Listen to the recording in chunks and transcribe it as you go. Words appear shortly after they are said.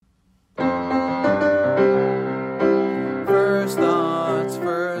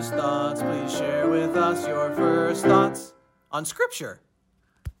on Scripture.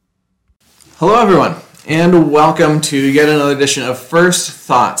 Hello, everyone, and welcome to yet another edition of First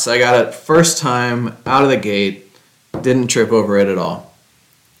Thoughts. I got it first time out of the gate, didn't trip over it at all.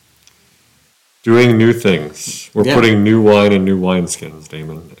 Doing new things. We're putting new wine in new wineskins,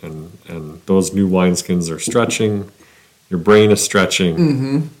 Damon, and those new wineskins are stretching. Your brain is stretching.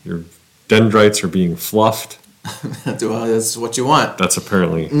 Mm-hmm. Your dendrites are being fluffed. Well, that's what you want. That's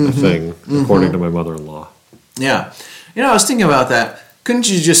apparently a thing, according to my mother-in-law. Yeah. You know, I was thinking about that. Couldn't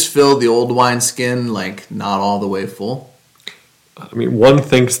you just fill the old wineskin, not all the way full? I mean, one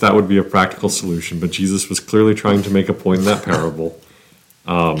thinks that would be a practical solution, but Jesus was clearly trying to make a point in that parable.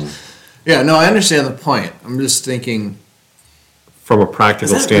 Yeah, no, I understand the point. I'm just thinking... From a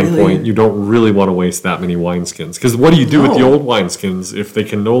practical standpoint, you don't really want to waste that many wineskins. Because what do you do with the old wineskins if they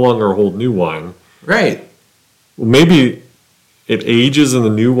can no longer hold new wine? Right. Well, maybe it ages in the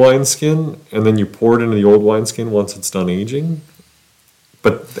new wineskin, and then you pour it into the old wineskin once it's done aging.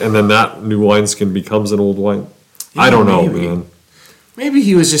 And then that new wineskin becomes an old wine. Yeah, I don't know, man. Maybe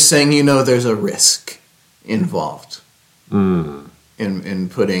he was just saying, there's a risk involved in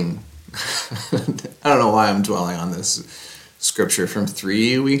putting... I don't know why I'm dwelling on this scripture from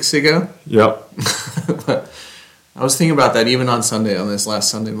 3 weeks ago. Yep. But I was thinking about that even on this last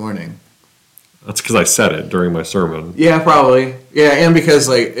Sunday morning. That's because I said it during my sermon. Yeah, probably. Yeah, and because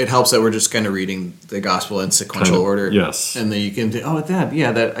it helps that we're just kind of reading the gospel in sequential order. Yes. And then you can do,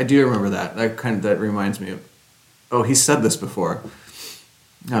 that I do remember that. That reminds me of, he said this before.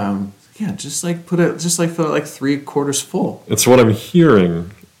 Just fill it 3/4 full. It's what I'm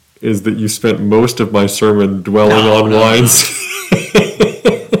hearing is that you spent most of my sermon dwelling on wines.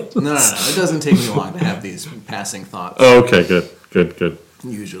 No. It doesn't take me long to have these passing thoughts. Oh, okay, good.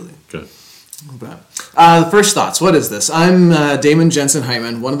 Usually. Good. But, the first thoughts. What is this? I'm Damon Jensen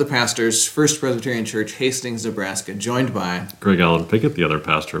Heitman, one of the pastors, First Presbyterian Church, Hastings, Nebraska, joined by... Greg Allen Pickett, the other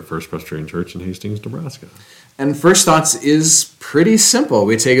pastor at First Presbyterian Church in Hastings, Nebraska. And First Thoughts is pretty simple.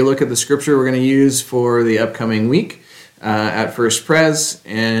 We take a look at the scripture we're going to use for the upcoming week at First Pres,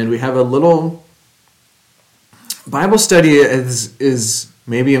 and we have a little Bible study is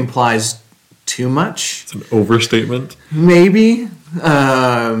maybe implies too much. It's an overstatement. Maybe.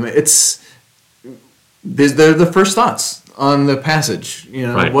 They're the first thoughts on the passage.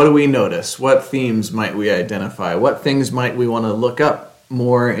 Right. What do we notice? What themes might we identify? What things might we want to look up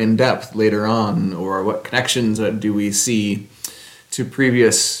more in depth later on? Or what connections do we see to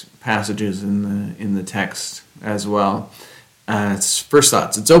previous passages in the text as well? It's first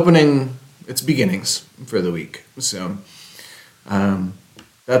thoughts. It's beginnings for the week. So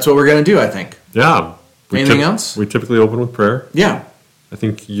that's what we're going to do, I think. Yeah. Anything else? We typically open with prayer. Yeah. I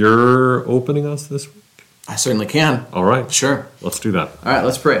think you're opening us this week. I certainly can. All right. Sure. Let's do that. All right,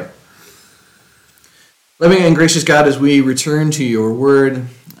 let's pray. Loving and gracious God, as we return to your word,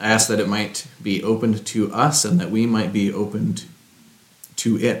 I ask that it might be opened to us and that we might be opened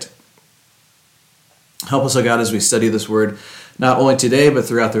to it. Help us, O God, as we study this word, not only today, but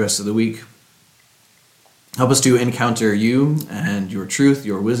throughout the rest of the week. Help us to encounter you and your truth,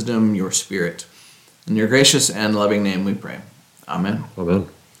 your wisdom, your spirit. In your gracious and loving name we pray. Amen. Amen.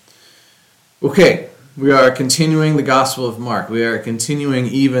 Okay, we are continuing the Gospel of Mark. We are continuing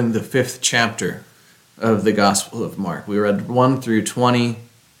even the 5th chapter of the Gospel of Mark. We read 1 through 20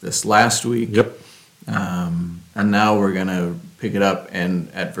 this last week. Yep. And now we're going to pick it up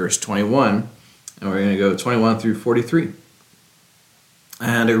at verse 21, and we're going to go 21 through 43.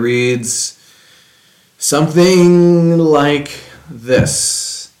 And it reads something like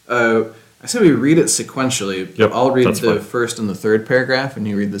this. I said we read it sequentially. Yep, I'll read the first and the third paragraph, and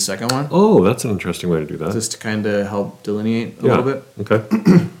you read the second one. Oh, that's an interesting way to do that. Just to kind of help delineate a little bit. Okay.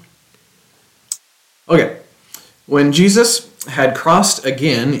 Okay. When Jesus had crossed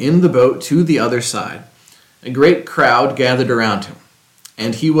again in the boat to the other side, a great crowd gathered around him,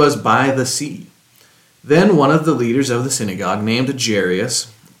 and he was by the sea. Then one of the leaders of the synagogue, named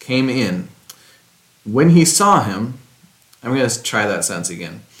Jairus, came in. When he saw him, I'm going to try that sentence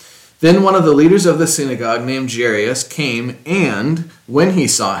again. Then one of the leaders of the synagogue named Jairus came and, when he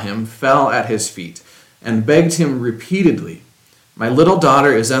saw him, fell at his feet and begged him repeatedly, "My little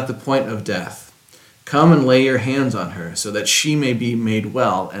daughter is at the point of death. Come and lay your hands on her so that she may be made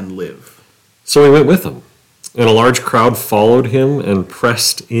well and live." So he went with him, and a large crowd followed him and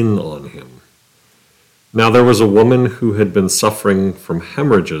pressed in on him. Now there was a woman who had been suffering from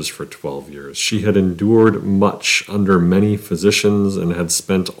hemorrhages for 12 years. She had endured much under many physicians and had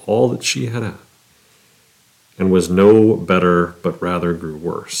spent all that she had, and was no better, but rather grew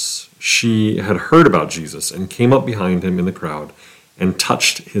worse. She had heard about Jesus and came up behind him in the crowd and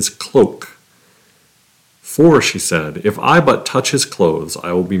touched his cloak. For, she said, if I but touch his clothes,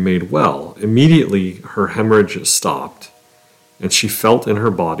 I will be made well. Immediately her hemorrhage stopped, and she felt in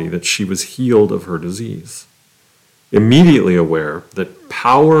her body that she was healed of her disease. Immediately aware that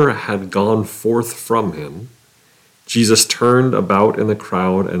power had gone forth from him, Jesus turned about in the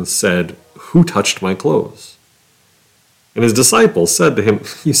crowd and said, Who touched my clothes? And his disciples said to him,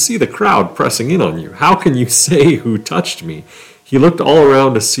 You see the crowd pressing in on you. How can you say, Who touched me? He looked all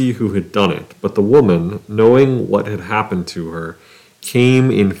around to see who had done it. But the woman, knowing what had happened to her, came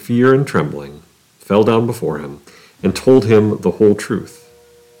in fear and trembling, fell down before him, and told him the whole truth.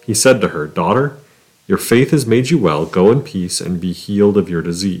 He said to her, Daughter, your faith has made you well. Go in peace and be healed of your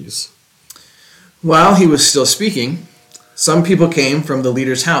disease. While he was still speaking, some people came from the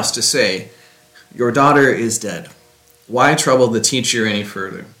leader's house to say, Your daughter is dead. Why trouble the teacher any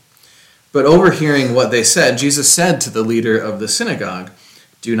further? But overhearing what they said, Jesus said to the leader of the synagogue,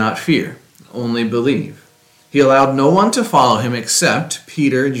 Do not fear, only believe. He allowed no one to follow him except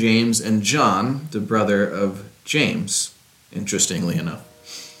Peter, James, and John, the brother of James, interestingly enough.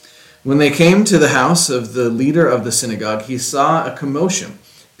 When they came to the house of the leader of the synagogue, he saw a commotion,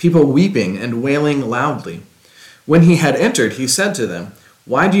 people weeping and wailing loudly. When he had entered, he said to them,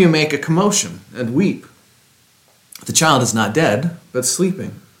 Why do you make a commotion and weep? The child is not dead, but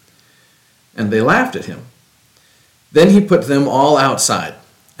sleeping. And they laughed at him. Then he put them all outside,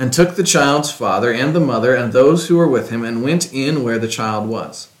 and took the child's father and the mother and those who were with him, and went in where the child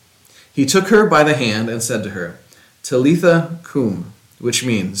was. He took her by the hand and said to her, Talitha cum, which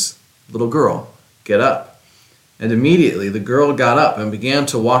means, Little girl, get up. And immediately the girl got up and began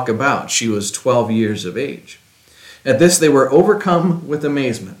to walk about. She was 12 years of age. At this they were overcome with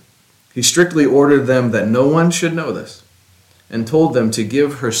amazement. He strictly ordered them that no one should know this, and told them to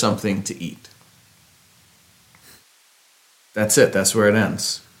give her something to eat. That's it. That's where it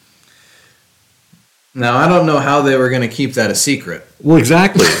ends. Now, I don't know how they were going to keep that a secret. Well,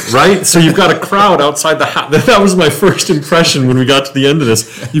 exactly, right? So you've got a crowd outside the house. That was my first impression when we got to the end of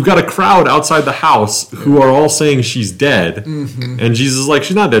this. You've got a crowd outside the house who are all saying she's dead. Mm-hmm. And Jesus is like,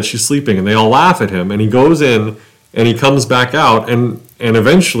 she's not dead, she's sleeping. And they all laugh at him. And he goes in and he comes back out. And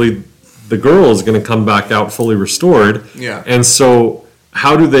eventually the girl is going to come back out fully restored. Yeah. And so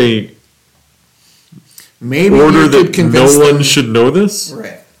how do they maybe order you could that convince no them, one should know this?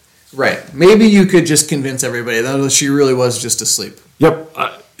 Right. Maybe you could just convince everybody that she really was just asleep. Yep.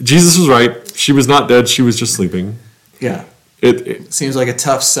 Jesus was right. She was not dead. She was just sleeping. Yeah. It seems like a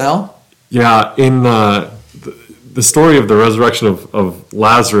tough sell. Yeah. In the story of the resurrection of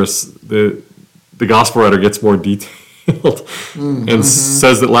Lazarus, the gospel writer gets more detailed and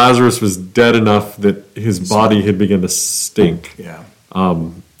says that Lazarus was dead enough that his body had begun to stink. Yeah.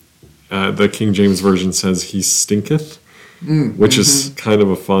 The King James Version says he stinketh. Which is kind of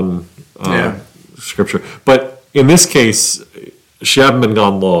a fun scripture. But in this case, she hadn't been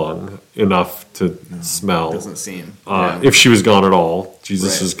gone long enough to smell. Doesn't seem. If she was gone at all.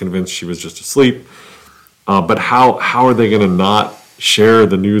 Jesus is convinced she was just asleep. But how are they going to not share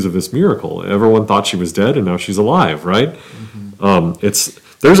the news of this miracle? Everyone thought she was dead, and now she's alive, right?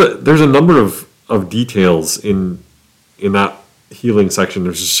 There's a number of details in that healing section.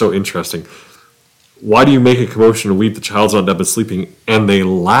 That's just so interesting. Why do you make a commotion and weep? The child's not dead but sleeping. And they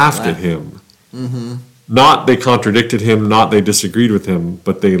laughed at him. Mm-hmm. Not they contradicted him, not they disagreed with him,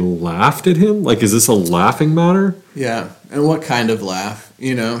 but they laughed at him? Like, is this a laughing matter? Yeah. And what kind of laugh,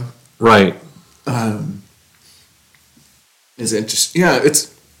 Right. Is interesting. Yeah,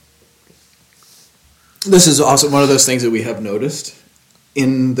 this is also one of those things that we have noticed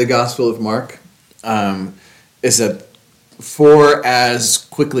in the Gospel of Mark, is that for as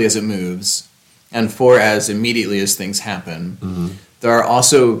quickly as it moves, and for as immediately as things happen, there are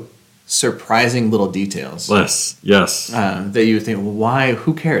also surprising little details. Yes. That you would think, well, why?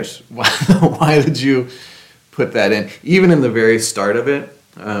 Who cares? Why did you put that in? Even in the very start of it,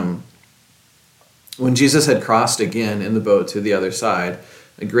 when Jesus had crossed again in the boat to the other side,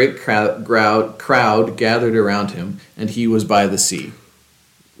 a great crowd gathered around him, and he was by the sea.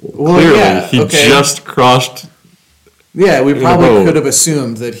 Well, clearly, he just crossed. Yeah, we probably could have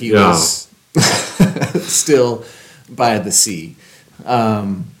assumed that he was still by the sea,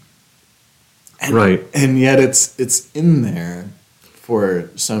 and yet it's in there for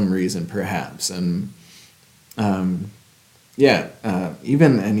some reason, perhaps, and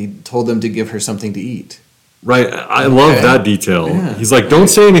he told them to give her something to eat. Right, I love that detail. Yeah. He's like, don't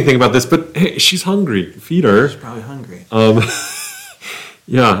say anything about this, but hey, she's hungry. Feed her. She's probably hungry.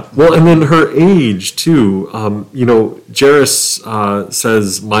 Yeah, well, and then her age, too. Jairus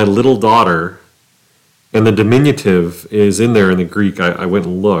says, my little daughter, and the diminutive is in there in the Greek. I went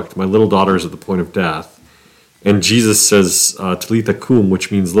and looked. My little daughter is at the point of death. And Jesus says, Talitha cum,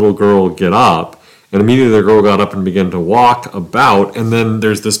 which means little girl, get up. And immediately the girl got up and began to walk about. And then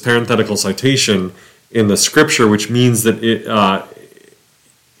there's this parenthetical citation in the scripture, which means that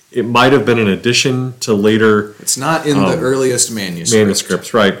it might have been an addition to later. It's not in the earliest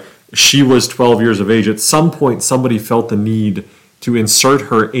manuscripts, right? She was 12 years of age. At some point, somebody felt the need to insert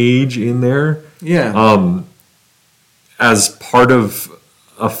her age in there. Yeah. As part of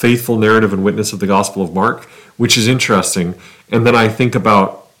a faithful narrative and witness of the Gospel of Mark, which is interesting. And then I think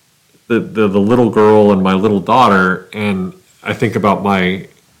about the little girl and my little daughter, and I think about my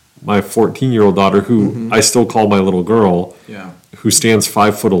 14-year-old daughter, who I still call my little girl, who stands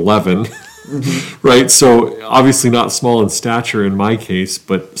 5'11", right? So obviously not small in stature in my case,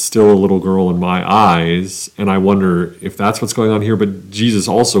 but still a little girl in my eyes. And I wonder if that's what's going on here. But Jesus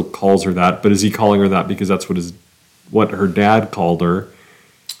also calls her that. But is he calling her that because that's what her dad called her?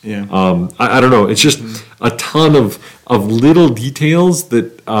 Yeah. I don't know. It's just a ton of little details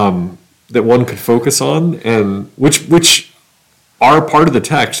that that one could focus on, and which are part of the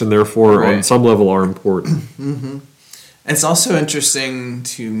text, and therefore on some level are important. It's also interesting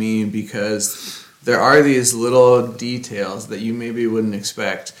to me because there are these little details that you maybe wouldn't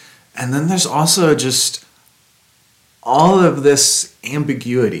expect, and then there's also just all of this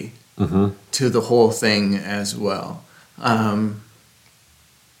ambiguity to the whole thing as well.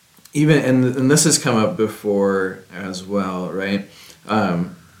 Even and this has come up before as well, right?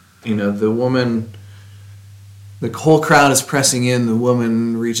 The woman, the whole crowd is pressing in. The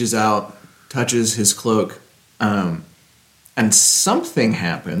woman reaches out, touches his cloak, and something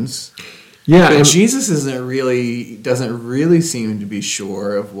happens. Yeah, but Jesus doesn't really seem to be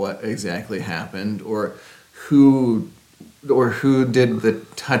sure of what exactly happened or who did the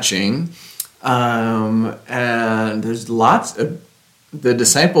touching. And there's lots of the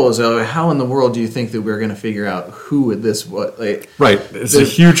disciples are, how in the world do you think that we're going to figure out who this was? Right. It's a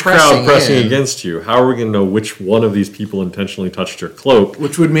huge crowd pressing against you. How are we going to know which one of these people intentionally touched your cloak?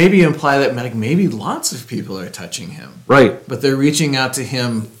 Which would maybe imply that maybe lots of people are touching him. Right. But they're reaching out to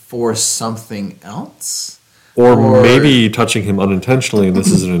him for something else. Or maybe touching him unintentionally, and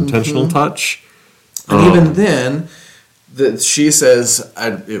this is an intentional touch. And even then, she says,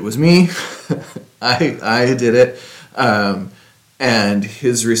 it was me. I did it. And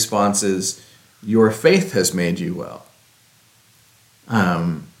his response is, your faith has made you well.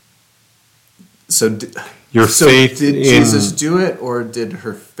 Did Jesus do it, or did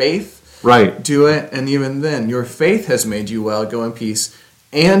her faith do it? And even then, your faith has made you well. Go in peace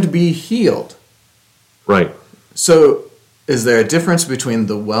and be healed. Right. So is there a difference between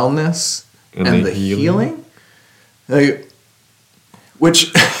the wellness and the healing?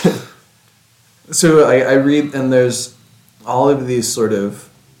 So I read, and there's all of these sort of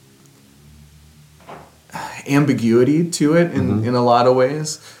ambiguity to it in a lot of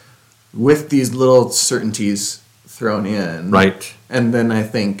ways, with these little certainties thrown in. Right. And then I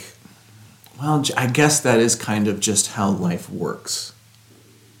think, well, I guess that is kind of just how life works.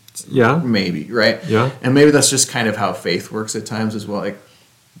 Yeah. Maybe, right? Yeah. And maybe that's just kind of how faith works at times as well.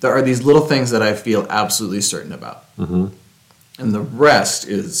 There are these little things that I feel absolutely certain about. And the rest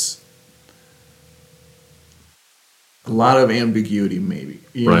is a lot of ambiguity, maybe,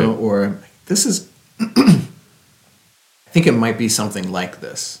 you know, or this is, I think it might be something like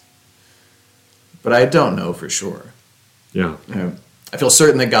this, but I don't know for sure. Yeah. I feel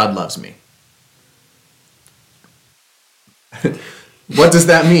certain that God loves me. What does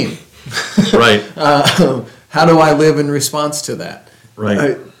that mean? Right. How do I live in response to that?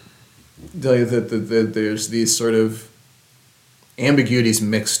 Right. There's these sort of ambiguities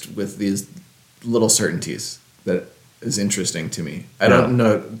mixed with these little certainties that is interesting to me. I don't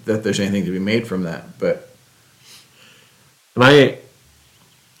know that there's anything to be made from that, but. And I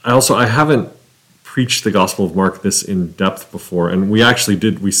haven't preached the Gospel of Mark this in depth before, and we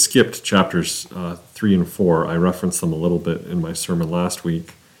skipped chapters 3 and 4. I referenced them a little bit in my sermon last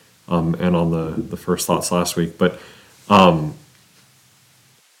week, and on the first thoughts last week, but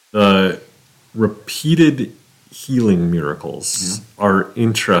the repeated healing miracles are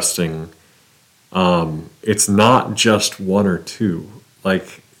interesting. It's not just one or two.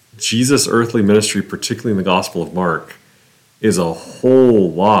 Jesus' earthly ministry, particularly in the Gospel of Mark, is a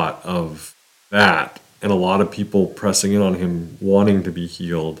whole lot of that, and a lot of people pressing in on him, wanting to be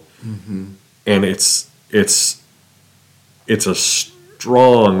healed. And it's a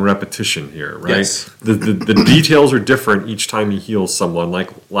strong repetition here, right? Yes. The details are different each time he heals someone.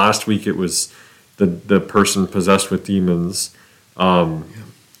 Like last week, it was the person possessed with demons.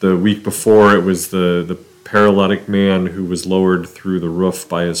 The week before, it was the paralytic man who was lowered through the roof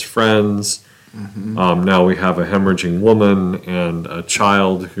by his friends. Now we have a hemorrhaging woman and a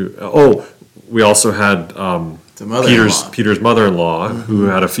child who. Oh, we also had Peter's mother-in-law who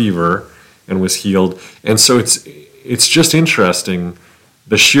had a fever and was healed, and so it's just interesting,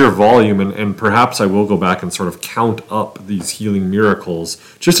 the sheer volume, and perhaps I will go back and sort of count up these healing miracles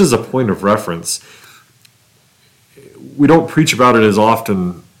just as a point of reference. We don't preach about it as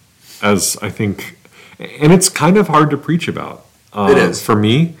often as I think, and it's kind of hard to preach about. It is for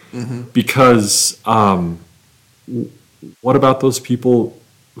me, because what about those people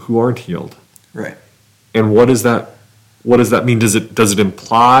who aren't healed? Right. And what does that mean? Does it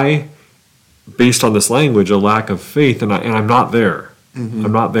imply, based on this language, a lack of faith? And I'm not there.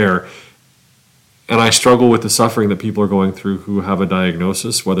 I'm not there. And I struggle with the suffering that people are going through who have a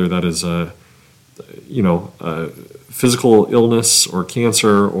diagnosis, whether that is a physical illness or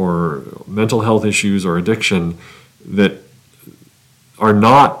cancer or mental health issues or addiction, that are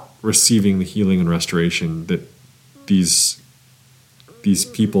not receiving the healing and restoration that these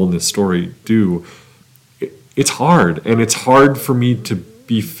people in this story do. It's hard, and it's hard for me to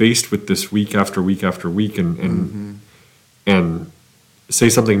be faced with this week after week after week and say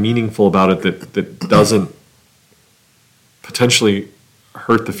something meaningful about it that doesn't potentially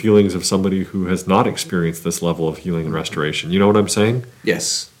hurt the feelings of somebody who has not experienced this level of healing and restoration. You know what I'm saying?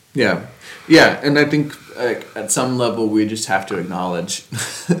 Yes. Yeah. Yeah, and I think at some level we just have to acknowledge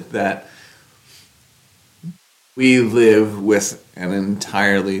that we live with an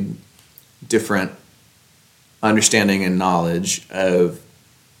entirely different understanding and knowledge of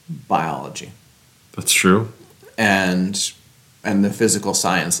biology. That's true. And the physical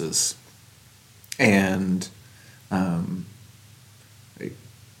sciences. And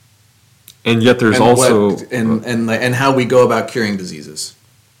yet there's also and how we go about curing diseases.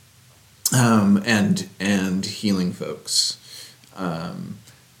 And healing folks, go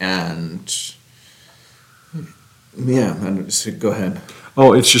ahead.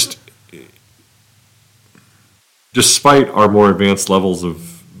 Oh, it's just, despite our more advanced levels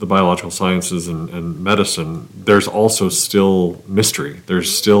of the biological sciences and medicine, there's also still mystery.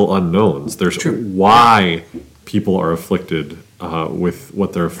 There's still unknowns. There's why people are afflicted with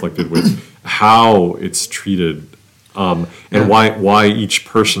what they're afflicted with, how it's treated. And why each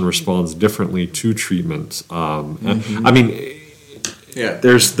person responds differently to treatment. I mean,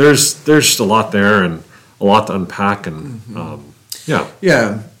 there's just a lot there and a lot to unpack, and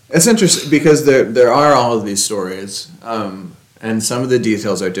it's interesting because there are all of these stories, and some of the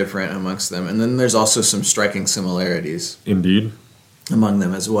details are different amongst them, and then there's also some striking similarities. Indeed. Among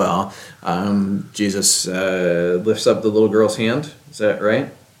them as well. Jesus lifts up the little girl's hand. Is that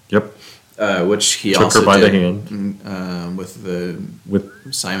right? Yep. Which he took also her by did, the hand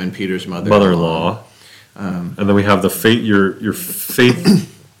with Simon Peter's mother-in-law. And then we have the faith. Your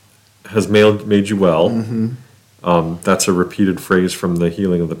faith has made you well. That's a repeated phrase from the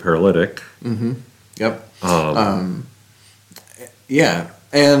healing of the paralytic. Yep.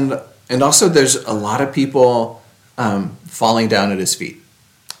 And also there's a lot of people falling down at his feet.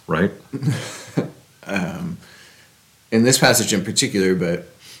 Right. In this passage in particular, but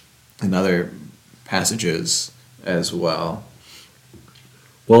in other passages as well.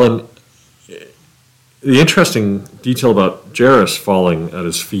 Well, and the interesting detail about Jairus falling at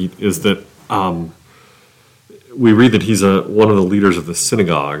his feet is that we read that he's one of the leaders of the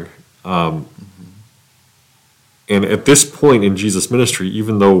synagogue. And at this point in Jesus' ministry,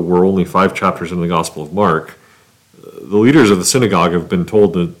 even though we're only 5 chapters in the Gospel of Mark, the leaders of the synagogue have been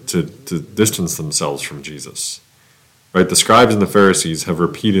told to distance themselves from Jesus. Right? The scribes and the Pharisees have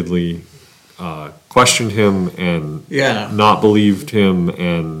repeatedly questioned him and not believed him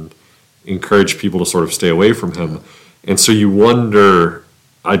and encouraged people to sort of stay away from him. And so you wonder,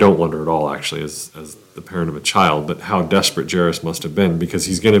 I don't wonder at all actually as the parent of a child, but how desperate Jairus must have been, because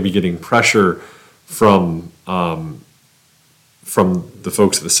he's going to be getting pressure from the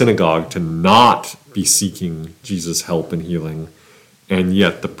folks at the synagogue to not be seeking Jesus' help and healing, and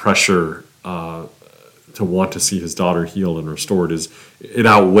yet the pressure to want to see his daughter healed and restored it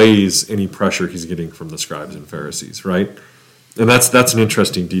outweighs any pressure he's getting from the scribes and Pharisees, right? And that's an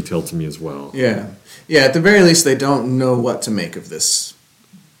interesting detail to me as well. Yeah. At the very least, they don't know what to make of this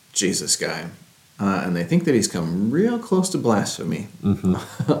Jesus guy, and they think that he's come real close to blasphemy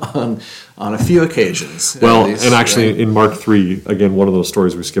on a few occasions. Well, least, and actually, right? In Mark 3, again, one of those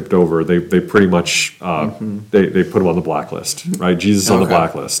stories we skipped over, they pretty much they put him on the blacklist, right? Jesus on the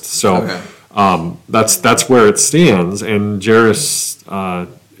blacklist. So that's where it stands, and Jairus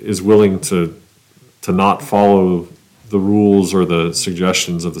is willing to not follow the rules or the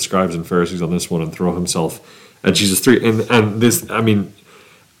suggestions of the scribes and Pharisees on this one and throw himself at Jesus' feet. And this, I mean,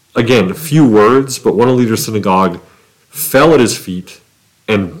 again, few words, but one of the leaders of the synagogue fell at his feet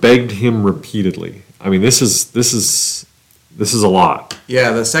and begged him repeatedly. I mean, this is a lot.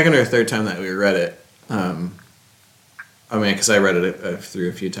 Yeah, the second or third time that we read it, because I read it through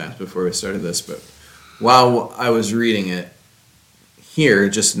a few times before we started this, but while I was reading it here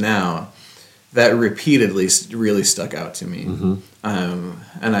just now, that repeatedly really stuck out to me. Mm-hmm.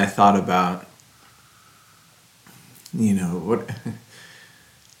 And I thought about,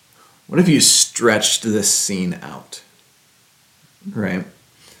 what if you stretched this scene out, right?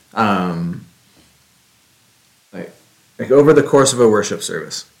 Like over the course of a worship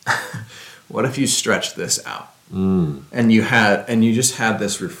service, what if you stretched this out, and you just had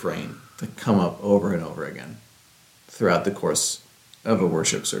this refrain to come up over and over again throughout the course of a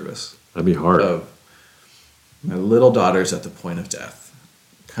worship service? That'd be hard. Of, my little daughter's at the point of death.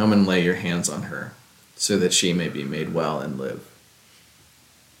 Come and lay your hands on her, so that she may be made well and live.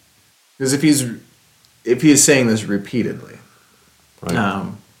 Because if he's saying this repeatedly, Right.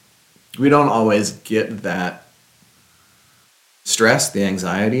 We don't always get that stress, the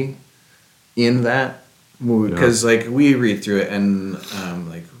anxiety in that, because we read through it and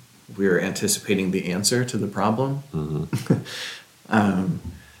we're anticipating the answer to the problem. Mm-hmm.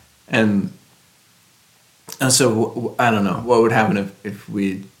 And so I don't know what would happen if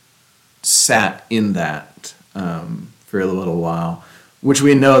we sat in that for a little while, which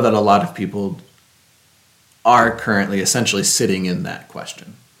we know that a lot of people are currently essentially sitting in that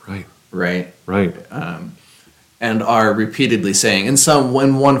question. Right. And are repeatedly saying in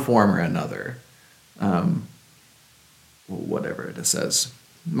one form or another, whatever it says,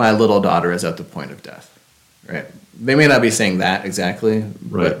 my little daughter is at the point of death. Right. They may not be saying that exactly,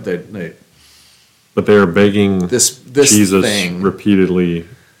 Right. but they are begging this Jesus thing repeatedly.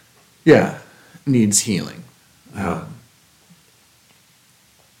 Yeah, needs healing. Yeah.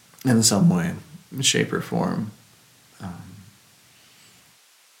 In some way, shape, or form.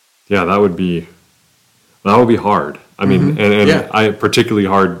 Yeah, that would be hard. I mean, and Yeah. I particularly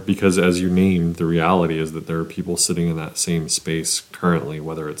hard because, as you named, the reality is that there are people sitting in that same space currently,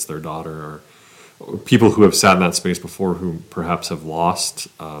 whether it's their daughter or people who have sat in that space before, who perhaps have lost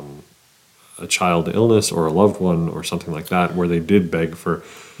a child to illness or a loved one or something like that, where they did beg for.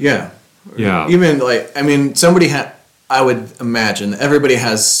 Yeah. Yeah. Even I would imagine everybody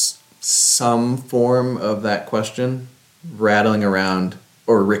has some form of that question rattling around,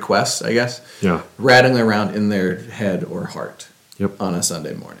 or request, I guess. Yeah. Rattling around in their head or heart. Yep. On a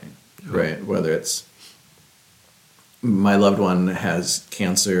Sunday morning. Yep. Right? Whether it's my loved one has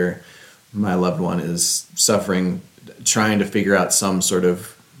cancer, my loved one is suffering, trying to figure out some sort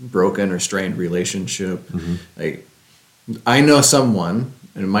of broken or strained relationship. Mm-hmm. Like, I know someone,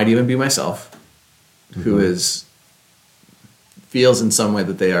 and it might even be myself, who feels in some way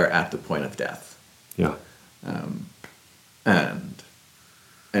that they are at the point of death. Yeah.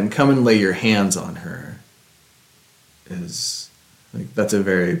 And come and lay your hands on her is like that's a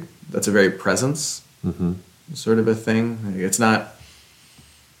very presence sort of a thing. Like, it's not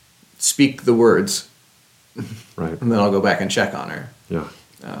speak the words, Right. and then I'll go back and check on her. Yeah.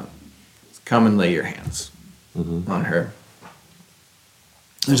 Come and lay your hands on her.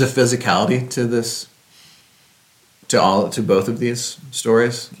 There's a physicality to this, to both of these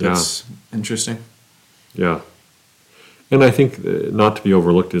stories. That's interesting. Yeah. And I think not to be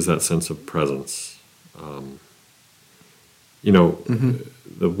overlooked is that sense of presence.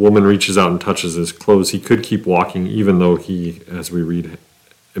 The woman reaches out and touches his clothes. He could keep walking, even though he, as we read,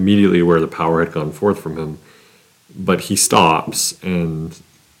 immediately aware the power had gone forth from him. But he stops and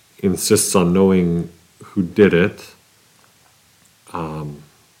insists on knowing who did it. And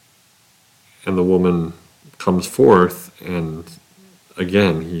the woman comes forth, and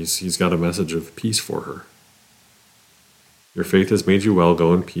again, he's got a message of peace for her. Your faith has made you well.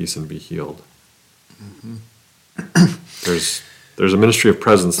 Go in peace and be healed. There's a ministry of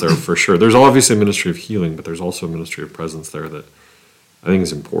presence there for sure. There's obviously a ministry of healing, but there's also a ministry of presence there that I think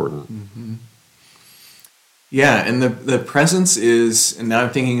is important. Yeah, and the presence is, and now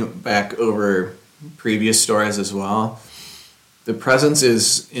I'm thinking back over previous stories as well. The presence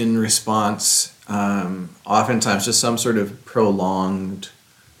is in response, oftentimes, to some sort of prolonged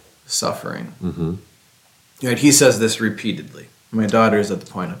suffering. Right, he says this repeatedly. My daughter is at the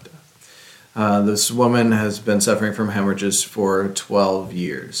point of death. This woman has been suffering from hemorrhages for 12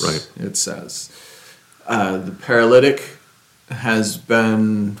 years, right. It says. The paralytic has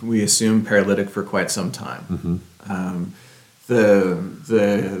been, we assume, paralytic for quite some time.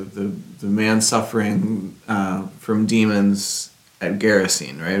 The man suffering from demons at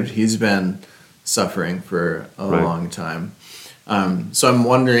Gerasene, right? He's been suffering for a long time. So I'm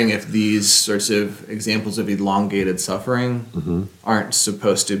wondering if these sorts of examples of elongated suffering aren't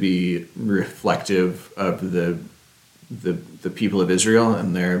supposed to be reflective of the people of Israel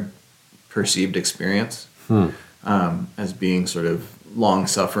and their perceived experience as being sort of long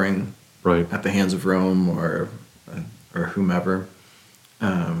suffering Right. at the hands of Rome or whomever,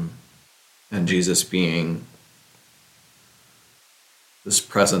 and Jesus being this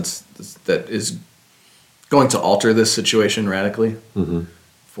presence that is going to alter this situation radically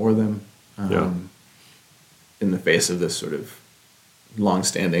for them in the face of this sort of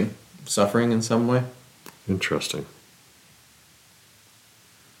long-standing suffering in some way. Interesting.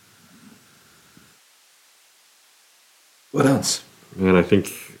 What else? And I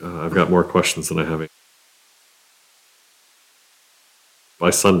think I've got more questions than I have. By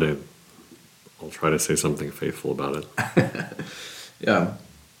Sunday, I'll try to say something faithful about it. Yeah.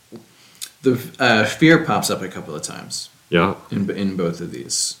 The fear pops up a couple of times. Yeah. In both of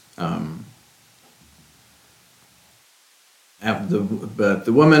these. But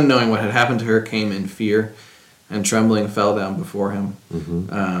the woman, knowing what had happened to her, came in fear and trembling fell down before him.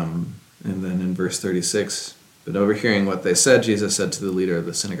 And then in verse 36, but overhearing what they said, Jesus said to the leader of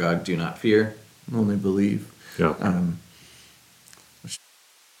the synagogue, "Do not fear, only believe." Yeah. Which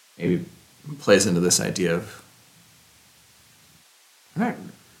maybe plays into this idea of we're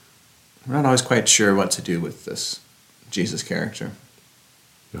not always quite sure what to do with this Jesus character.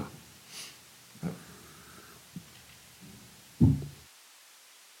 Yeah.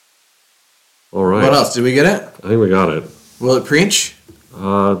 All right. What else? Did we get it? I think we got it. Will it preach?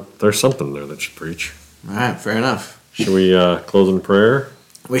 There's something there that should preach. All right, fair enough. Should we close in prayer?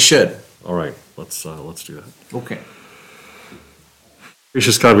 We should. All right. Let's do that. Okay.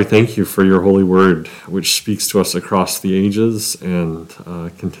 Gracious God, we thank you for your holy word, which speaks to us across the ages and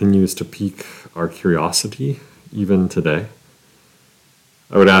continues to pique our curiosity even today.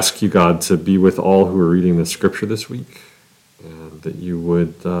 I would ask you, God, to be with all who are reading the scripture this week, and that you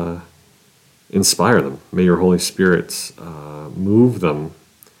would inspire them. May your Holy Spirit move them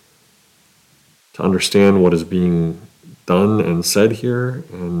to understand what is being done and said here,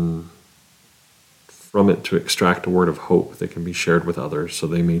 and from it to extract a word of hope that can be shared with others, so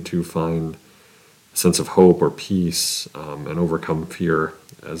they may too find a sense of hope or peace and overcome fear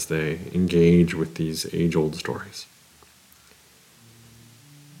as they engage with these age-old stories.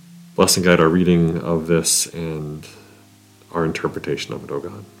 Bless and guide our reading of this and our interpretation of it, O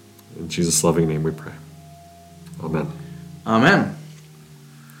God. In Jesus' loving name we pray. Amen. Amen.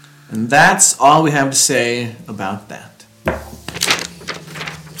 And that's all we have to say about that.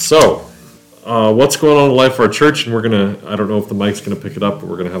 So, what's going on in the life of our church? And I don't know if the mic's going to pick it up, but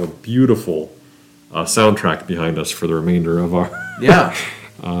we're going to have a beautiful soundtrack behind us for the remainder of our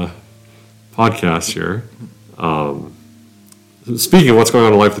podcast here. Speaking of what's going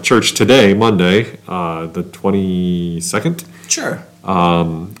on in the life of the church, today, Monday, the 22nd. Sure.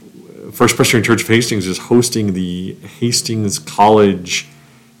 First Presbyterian Church of Hastings is hosting the Hastings College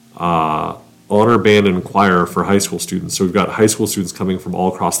honor band and choir for high school students. So we've got high school students coming from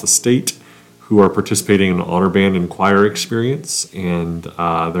all across the state who are participating in an honor band and choir experience, and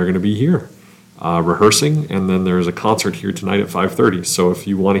they're going to be here rehearsing, and then there's a concert here tonight at 5:30. So if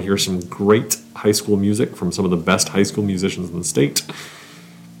you want to hear some great high school music from some of the best high school musicians in the state,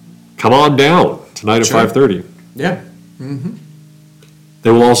 come on down tonight at 5:30. Yeah. They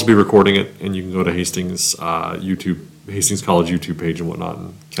will also be recording it, and you can go to Hastings Hastings College YouTube page and whatnot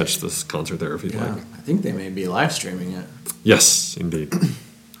and catch this concert there if you'd like. I think they may be live streaming it. Yes, indeed.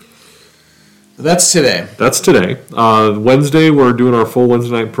 But that's today. That's today. Wednesday, we're doing our full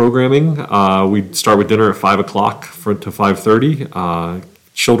Wednesday night programming. We start with dinner at 5 o'clock to 5:30.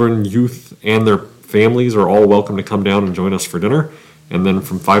 Children, youth, and their families are all welcome to come down and join us for dinner. And then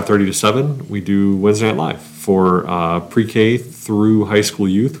from 5:30 to 7, we do Wednesday Night Live. For pre-K through high school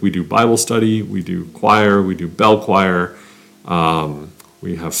youth, we do Bible study, we do choir, we do bell choir.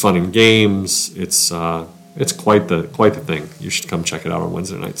 We have fun and games. It's quite the thing. You should come check it out on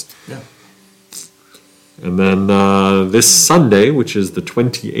Wednesday nights. Yeah. And then this Sunday, which is the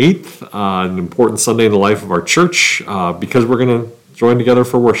 28th, an important Sunday in the life of our church, because we're going to join together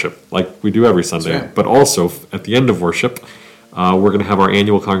for worship, like we do every Sunday. That's right. But also, at the end of worship, we're going to have our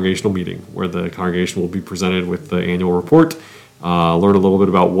annual congregational meeting, where the congregation will be presented with the annual report, learn a little bit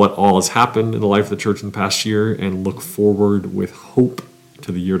about what all has happened in the life of the church in the past year, and look forward with hope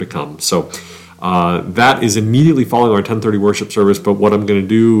to the year to come. So that is immediately following our 10:30 worship service, but what I'm going to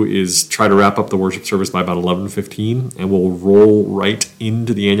do is try to wrap up the worship service by about 11:15, and we'll roll right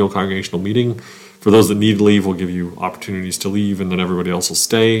into the annual congregational meeting. For those that need to leave, we'll give you opportunities to leave, and then everybody else will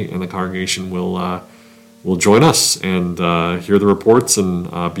stay, and the congregation will will join us and hear the reports and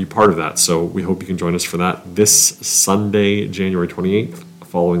be part of that. So we hope you can join us for that this Sunday, January 28th,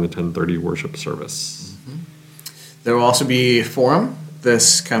 following the 10:30 worship service. Mm-hmm. There will also be a forum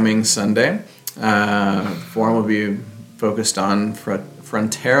this coming Sunday. The forum will be focused on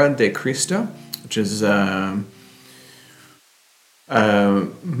Frontera de Cristo, which is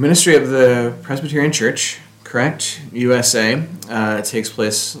ministry of the Presbyterian Church, correct? USA. It takes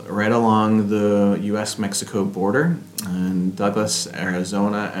place right along the U.S.-Mexico border in Douglas,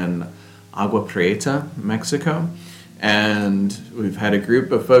 Arizona, and Agua Prieta, Mexico. And we've had a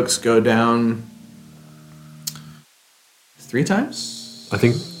group of folks go down 3 times? I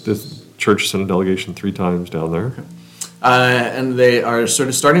think the church sent a delegation 3 times down there. Okay. And they are sort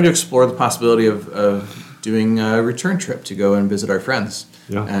of starting to explore the possibility of doing a return trip to go and visit our friends.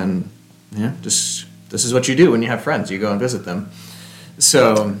 Yeah. And this is what you do when you have friends. You go and visit them.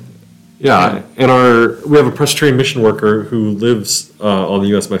 So... Yeah, and we have a Presbyterian mission worker who lives on the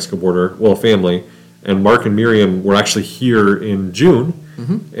U.S.-Mexico border, well, a family, and Mark and Miriam were actually here in June,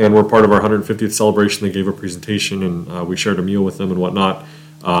 and we're part of our 150th celebration. They gave a presentation, and we shared a meal with them and whatnot.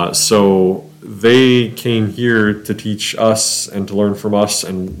 So they came here to teach us and to learn from us,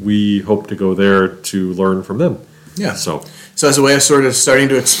 and we hope to go there to learn from them. Yeah. So as a way of sort of starting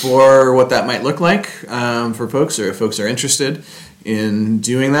to explore what that might look like for folks, or if folks are interested in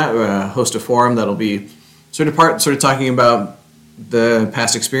doing that, host a forum that'll be sort of talking about the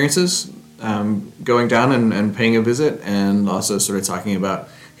past experiences, going down and paying a visit, and also sort of talking about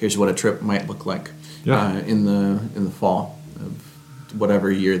here's what a trip might look like in the fall of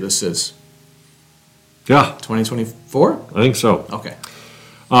whatever year this is. Yeah. 2024? I think so. Okay.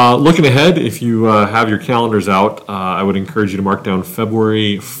 Looking ahead, if you have your calendars out, I would encourage you to mark down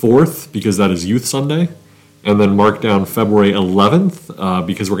February 4th, because that is Youth Sunday. And then mark down February 11th,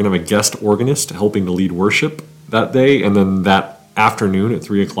 because we're going to have a guest organist helping to lead worship that day. And then that afternoon at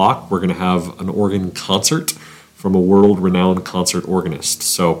 3 o'clock, we're going to have an organ concert from a world-renowned concert organist.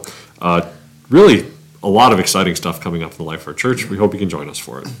 So really a lot of exciting stuff coming up in the life of our church. We hope you can join us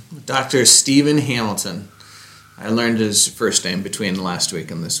for it. Dr. Stephen Hamilton. I learned his first name between last week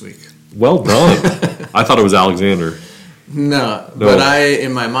and this week. Well done. I thought it was Alexander. No, but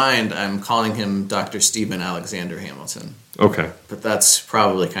in my mind, I'm calling him Dr. Stephen Alexander Hamilton. Okay. But that's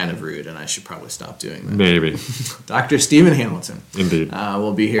probably kind of rude, and I should probably stop doing that. Maybe. Dr. Stephen Hamilton. Indeed.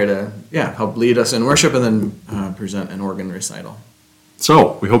 Will be here to help lead us in worship and then present an organ recital.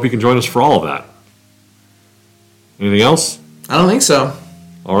 So, we hope you can join us for all of that. Anything else? I don't think so.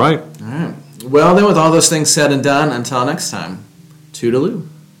 All right. All right. Well, then, with all those things said and done, until next time, toodaloo.